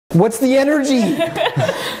What's the energy?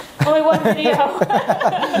 Only one video.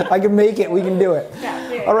 I can make it. We can do it.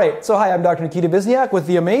 Yeah, all right. So hi, I'm Dr. Vizniak with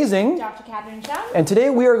the amazing Dr. Chung. And today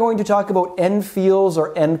we are going to talk about end feels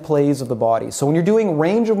or end plays of the body. So when you're doing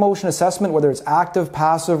range of motion assessment, whether it's active,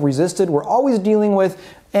 passive, resisted, we're always dealing with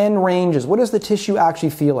end ranges. What does the tissue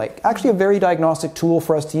actually feel like? Actually a very diagnostic tool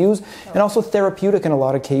for us to use, and also therapeutic in a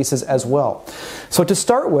lot of cases as well. So to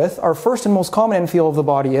start with, our first and most common end feel of the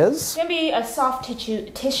body is? It's going to be a soft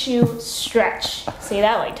tissue stretch. Say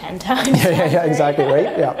that like 10 times. Yeah, exactly,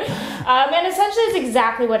 right? Yeah. And essentially it's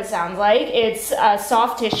exactly what it sounds like. It's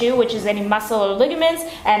soft tissue, which is any muscle or ligaments,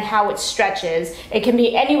 and how it stretches. It can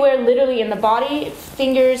be anywhere literally in the body,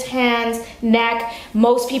 fingers, hands, neck.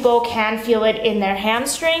 Most people can feel it in their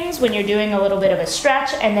hamstrings when you're doing a little bit of a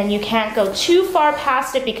stretch, and then you can't go too far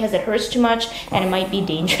past it because it hurts too much and it might be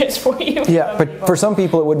dangerous for you. Yeah, but for some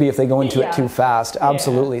people it would be if they go into it too fast.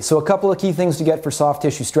 Absolutely. So a couple of key things to get for soft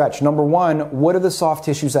tissue stretch. Number one, what are the soft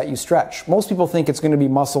tissues that you stretch? Most people think it's going to be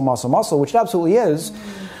muscle, which it absolutely is.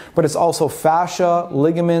 But it's also fascia,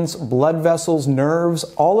 ligaments, blood vessels, nerves.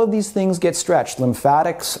 All of these things get stretched.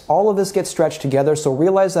 Lymphatics, all of this gets stretched together. So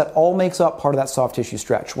realize that all makes up part of that soft tissue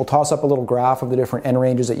stretch. We'll toss up a little graph of the different end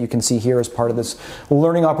ranges that you can see here as part of this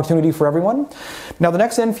learning opportunity for everyone. Now the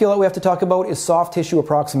next end feel that we have to talk about is soft tissue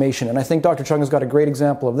approximation. And I think Dr. Chung has got a great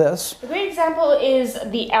example of this. A great example is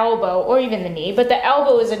the elbow or even the knee, but the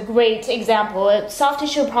elbow is a great example. Soft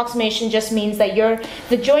tissue approximation just means that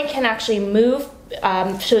the joint can actually move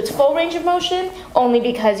so it's full range of motion only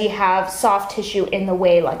because you have soft tissue in the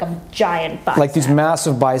way, like a giant bicep. Like these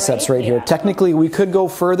massive biceps right here. Technically we could go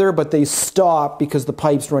further, but they stop because the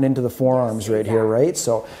pipes run into the forearms right here, right?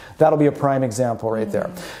 So that'll be a prime example right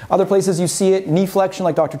there. Other places you see it, knee flexion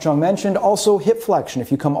like Dr. Chung mentioned, also hip flexion.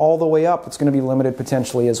 If you come all the way up, it's going to be limited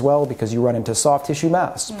potentially as well because you run into soft tissue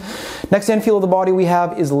mass. Next end feel of the body we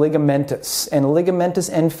have is ligamentous. And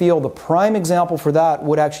ligamentous end feel, the prime example for that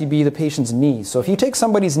would actually be the patient's knee. So if you take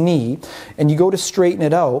somebody's knee and you go to straighten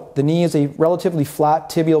it out, the knee is a relatively flat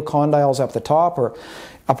tibial condyles up the top or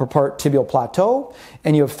upper part tibial plateau,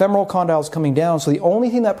 and you have femoral condyles coming down. So the only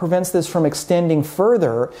thing that prevents this from extending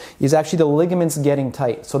further is actually the ligaments getting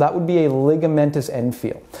tight. So that would be a ligamentous end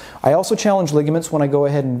feel. I also challenge ligaments when I go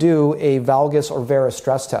ahead and do a valgus or varus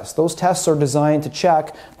stress test. Those tests are designed to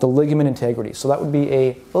check the ligament integrity. So that would be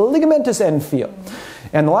a ligamentous end feel.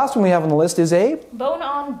 And the last one we have on the list is a bone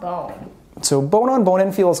on bone. So bone-on-bone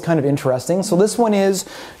end feel is kind of interesting. So this one is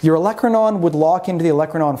your olecranon would lock into the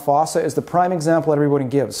olecranon fossa is the prime example that everybody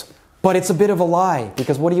gives. But it's a bit of a lie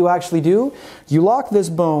because what do you actually do? You lock this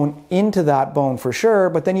bone into that bone for sure,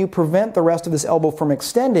 but then you prevent the rest of this elbow from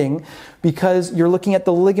extending because you're looking at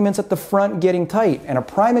the ligaments at the front getting tight. And a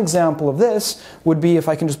prime example of this would be, if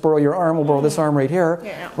I can just borrow your arm, we'll borrow this arm right here,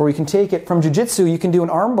 or we can take it from jiu-jitsu, you can do an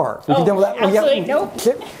arm bar. We can do that. Absolutely, nope.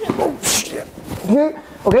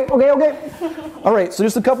 Okay. All right, so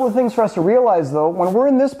just a couple of things for us to realize though. When we're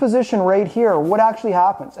in this position right here, what actually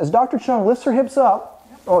happens? As Dr. Chung lifts her hips up,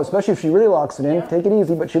 especially if she really locks it in, take it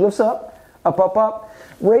easy, but she lifts up.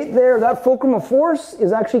 Right there, that fulcrum of force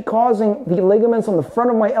is actually causing the ligaments on the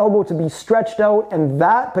front of my elbow to be stretched out, and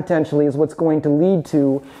that potentially is what's going to lead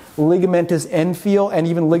to ligamentous end feel and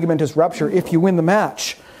even ligamentous rupture if you win the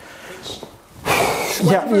match.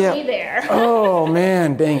 There. Oh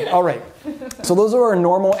man, dang it. All right. So those are our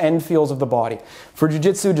normal end feels of the body. For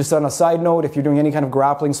jiu-jitsu, just on a side note, if you're doing any kind of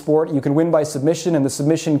grappling sport, you can win by submission, and the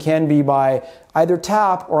submission can be by either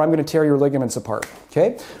tap or I'm going to tear your ligaments apart.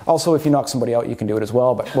 Okay? Also, if you knock somebody out, you can do it as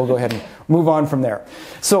well, but we'll go ahead and move on from there.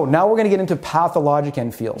 So now we're going to get into pathologic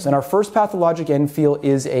end feels. And our first pathologic end feel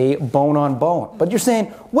is a bone-on-bone. But you're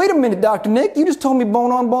saying, wait a minute, Dr. Nick, you just told me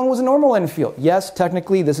bone-on-bone was a normal end feel. Yes,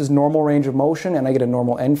 technically, this is normal range of motion, and I get a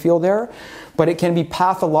normal end feel there. But it can be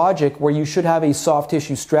pathologic, where you should have a soft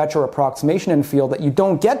tissue stretch or approximation end feel that you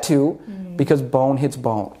don't get to because bone hits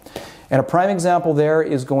bone. And a prime example there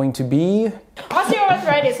is going to be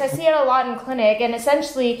osteoarthritis. I see it a lot in clinic, and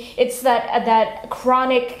essentially it's that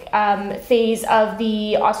chronic phase of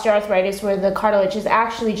the osteoarthritis where the cartilage is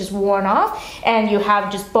actually just worn off and you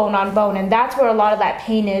have just bone on bone, and that's where a lot of that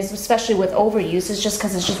pain is, especially with overuse, is just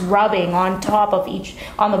because it's just rubbing on top of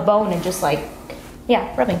on the bone and just like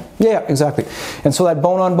rubbing. Yeah, exactly. And so that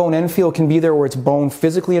bone-on-bone end feel can be there where it's bone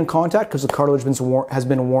physically in contact because the cartilage has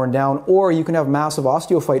been worn down, or you can have massive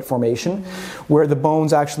osteophyte formation where the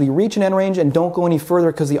bones actually reach an end range and don't go any further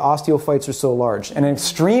because the osteophytes are so large. And an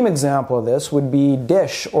extreme example of this would be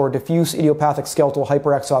DISH, or diffuse idiopathic skeletal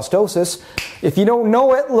hyperexostosis. If you don't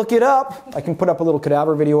know it, look it up. I can put up a little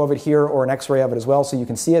cadaver video of it here or an x-ray of it as well so you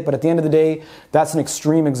can see it. But at the end of the day, that's an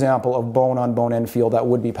extreme example of bone-on-bone end feel that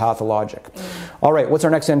would be pathologic. All All right, what's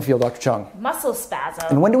our next end field, Dr. Chung? Muscle spasm.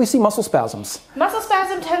 And when do we see muscle spasms? Muscle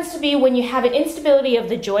spasm tends to be when you have an instability of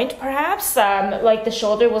the joint, perhaps, like the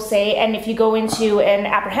shoulder will say, and if you go into an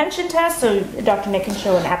apprehension test, so Dr. Nick can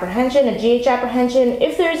show an apprehension, a GH apprehension,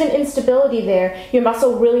 if there's an instability there, your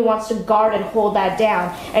muscle really wants to guard and hold that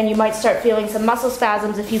down, and you might start feeling some muscle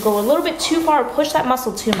spasms if you go a little bit too far, push that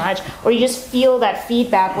muscle too much, or you just feel that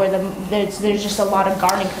feedback where there's just a lot of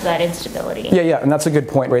guarding because of that instability. Yeah, and that's a good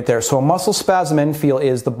point right there. So a muscle spasm end feel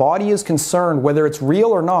is the body is concerned whether it's real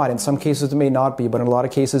or not. In some cases it may not be, but in a lot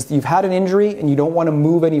of cases you've had an injury and you don't want to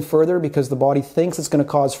move any further because the body thinks it's going to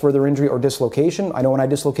cause further injury or dislocation. I know when I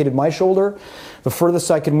dislocated my shoulder, the furthest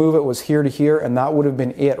I could move it was here to here, and that would have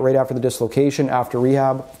been it right after the dislocation. After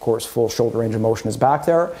rehab, of course, full shoulder range of motion is back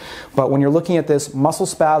there. But when you're looking at this, muscle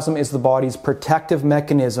spasm is the body's protective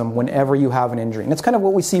mechanism whenever you have an injury. And it's kind of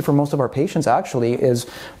what we see for most of our patients actually is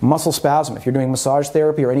muscle spasm. If you're doing massage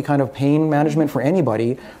therapy or any kind of pain management for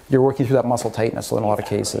anybody, you're working through that muscle tightness in a lot of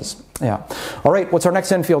cases. Yeah. All right, what's our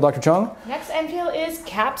next end field, Dr. Chung? Next end field is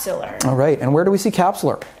capsular. All right, and where do we see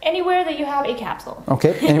capsular? Anywhere that you have a capsule.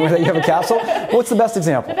 Okay, anywhere that you have a capsule? What's the best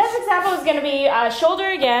example? The best example is going to be shoulder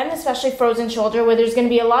again, especially frozen shoulder, where there's going to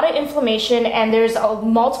be a lot of inflammation and there's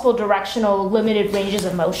multiple directional limited ranges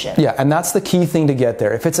of motion. Yeah, and that's the key thing to get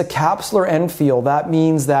there. If it's a capsular end field, that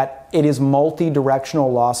means that it is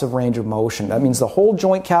multi-directional loss of range of motion. That means the whole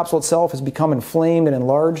joint capsule itself has become inflamed and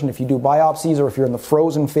enlarged, and if you do biopsies or if you're in the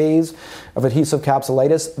frozen phase of adhesive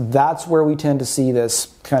capsulitis, that's where we tend to see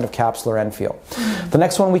this kind of capsular end field. The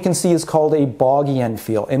next one we can see is called a boggy end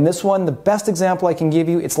field. In this one, the best example I can give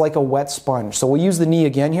you, it's like a wet sponge. So we'll use the knee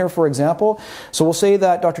again here for example. So we'll say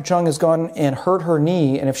that Dr. Chung has gone and hurt her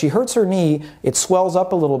knee, and if she hurts her knee, it swells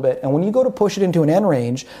up a little bit, and when you go to push it into an end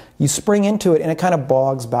range, you spring into it and it kind of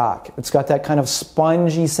bogs back. It's got that kind of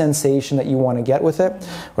spongy sensation that you want to get with it,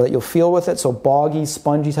 or that you'll feel with it. So boggy,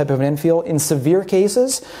 spongy type of an end feel. In severe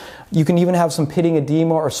cases, you can even have some pitting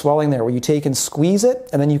edema or swelling there where you take and squeeze it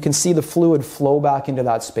and then you can see the fluid flow back into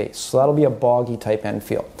that space. So that'll be a boggy type end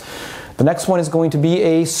feel. The next one is going to be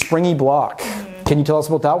a springy block. Can you tell us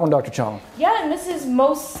about that one, Dr. Chung? Yeah, and this is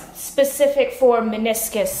most specific for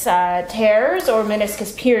meniscus tears or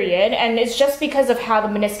meniscus period, and it's just because of how the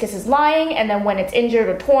meniscus is lying, and then when it's injured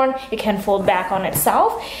or torn, it can fold back on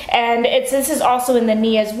itself. And this is also in the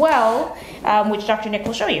knee as well, which Dr. Nick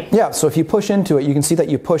will show you. Yeah, so if you push into it, you can see that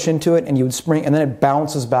you push into it and you would spring, and then it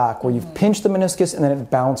bounces back, where you've pinched the meniscus and then it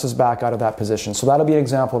bounces back out of that position. So that'll be an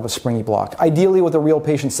example of a springy block. Ideally, with a real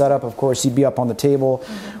patient setup, of course, you'd be up on the table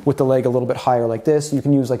with the leg a little bit higher like this. You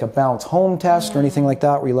can use like a bounce home test or anything like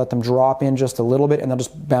that, where you let them drop in just a little bit and they'll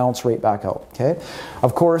just bounce right back out. Okay.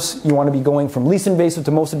 Of course, you want to be going from least invasive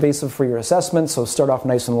to most invasive for your assessment, so start off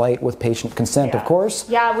nice and light with patient consent, of course.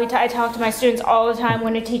 Yeah, I talk to my students all the time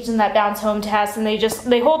when I teach them that bounce home test, and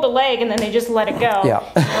they hold the leg and then they just let it go. Yeah.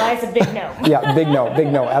 Well, it's a big no. Yeah, big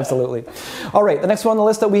no, absolutely. All right, the next one on the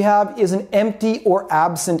list that we have is an empty or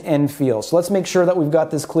absent end feel. So let's make sure that we've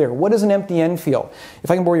got this clear. What is an empty end feel?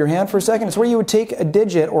 If I can borrow your hand for a second, it's where you would take a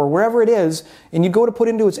digit or wherever it is and you go to put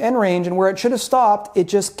into its end range, and where it should have stopped, it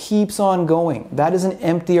just keeps on going. That is an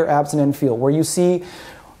empty or absent end feel, where you see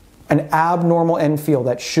an abnormal end feel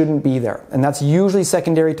that shouldn't be there. And that's usually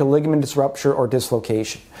secondary to ligamentous rupture or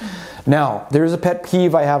dislocation. Now, there's a pet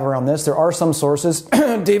peeve I have around this. There are some sources,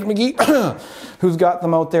 David McGee, who's got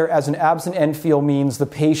them out there as an absent end feel means the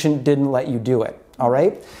patient didn't let you do it. All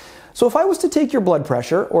right? So if I was to take your blood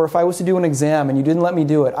pressure, or if I was to do an exam and you didn't let me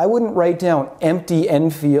do it, I wouldn't write down empty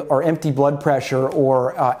end feel or empty blood pressure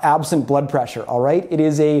or absent blood pressure, all right? It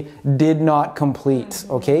is a did not complete,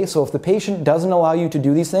 okay? So if the patient doesn't allow you to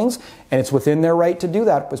do these things, and it's within their right to do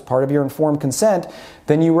that as part of your informed consent,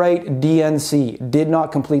 then you write DNC, did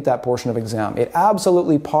not complete that portion of exam. It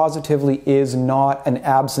absolutely positively is not an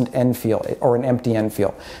absent end feel or an empty end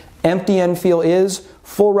feel. Empty end feel is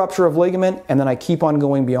full rupture of ligament, and then I keep on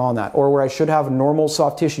going beyond that. Or where I should have normal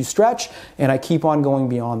soft tissue stretch, and I keep on going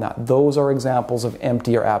beyond that. Those are examples of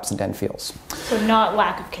empty or absent end feels. So not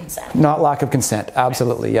lack of consent. Not lack of consent,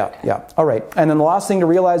 absolutely, yeah. All right, and then the last thing to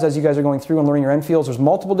realize as you guys are going through and learning your end feels, there's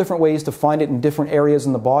multiple different ways to find it in different areas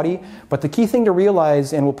in the body, but the key thing to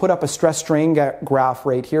realize, and we'll put up a stress strain graph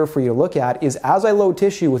right here for you to look at, is as I load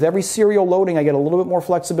tissue, with every serial loading, I get a little bit more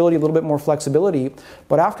flexibility,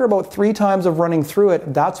 but after about 3 times of running through it,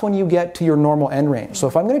 that's when you get to your normal end range. So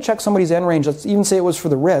if I'm going to check somebody's end range, let's even say it was for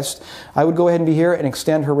the wrist, I would go ahead and be here and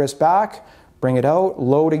extend her wrist back, bring it out,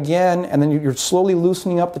 load again, and then you're slowly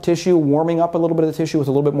loosening up the tissue, warming up a little bit of the tissue with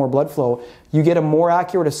a little bit more blood flow. You get a more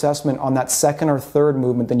accurate assessment on that second or third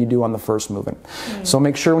movement than you do on the first movement. So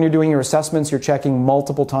make sure when you're doing your assessments, you're checking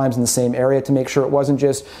multiple times in the same area to make sure it wasn't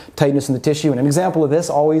just tightness in the tissue. And an example of this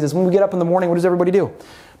always is when we get up in the morning, what does everybody do?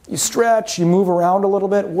 You stretch, you move around a little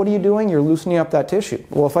bit. What are you doing? You're loosening up that tissue.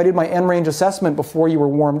 Well, if I did my end range assessment before you were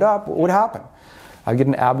warmed up, what would happen? I'd get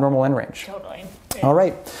an abnormal end range. Totally. All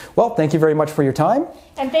right. Well, thank you very much for your time.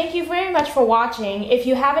 And thank you very much for watching. If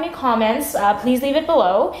you have any comments, please leave it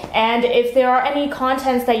below. And if there are any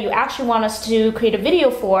contents that you actually want us to create a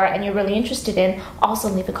video for and you're really interested in, also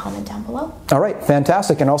leave a comment down below. All right,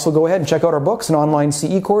 fantastic. And also go ahead and check out our books and online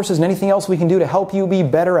CE courses and anything else we can do to help you be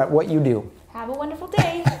better at what you do. Have a wonderful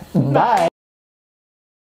day. Bye.